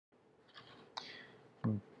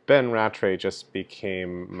Ben Rattray just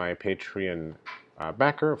became my Patreon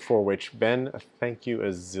backer, for which, Ben, thank you a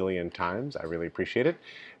zillion times. I really appreciate it.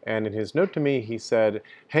 And in his note to me, he said,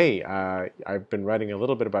 hey, I've been writing a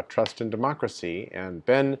little bit about trust and democracy, and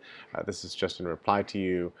Ben, this is just in reply to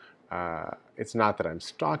you. It's not that I'm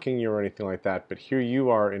stalking you or anything like that, but here you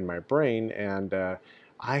are in my brain, and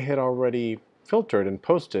I had already filtered and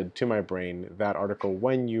posted to my brain that article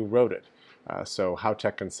when you wrote it. So how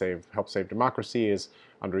tech can help save democracy is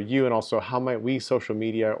under you, and also how might we, social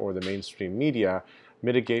media or the mainstream media,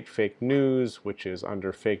 mitigate fake news, which is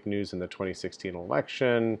under fake news in the 2016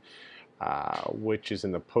 election, which is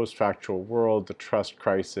in the post-factual world, the trust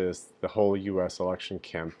crisis, the whole U.S. election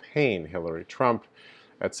campaign, Hillary, Trump,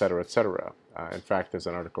 et cetera, et cetera. In fact, there's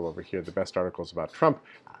an article over here, the best articles about Trump,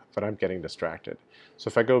 but I'm getting distracted. So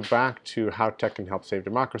if I go back to how tech can help save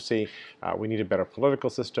democracy, we need a better political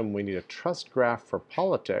system, we need a trust graph for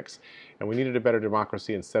politics, and we needed a better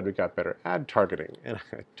democracy. Instead, we got better ad targeting. And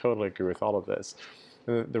I totally agree with all of this.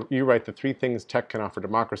 You write the three things tech can offer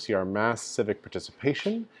democracy are mass civic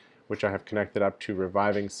participation, which I have connected up to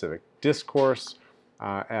reviving civic discourse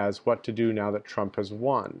as what to do now that Trump has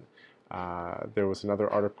won. There was another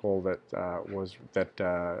article that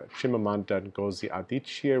Chimamanda Ngozi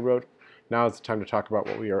Adichie wrote. Now is the time to talk about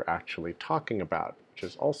what we are actually talking about, which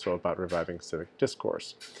is also about reviving civic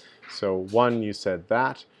discourse. So one, you said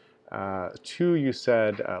that. Two, you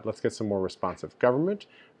said, let's get some more responsive government.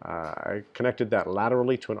 I connected that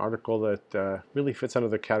laterally to an article that really fits under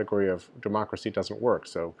the category of democracy doesn't work.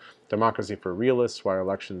 So democracy for realists, why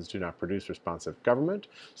elections do not produce responsive government.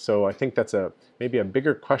 So I think that's maybe a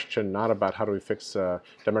bigger question, not about how do we fix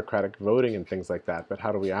democratic voting and things like that, but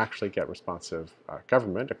how do we actually get responsive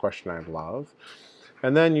government, a question I love.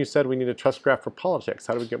 And then you said we need a trust graph for politics.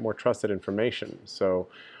 How do we get more trusted information? So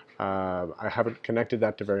I haven't connected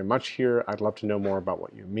that to very much here. I'd love to know more about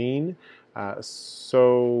what you mean.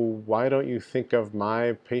 So why don't you think of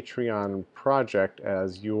my Patreon project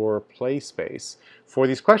as your play space for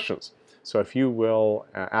these questions? So if you will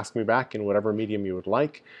ask me back in whatever medium you would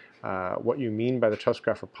like, what you mean by the trust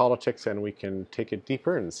graph for politics, and we can take it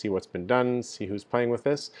deeper and see what's been done, see who's playing with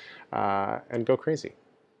this, and go crazy.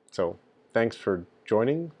 So thanks for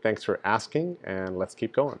joining, thanks for asking, and let's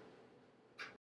keep going.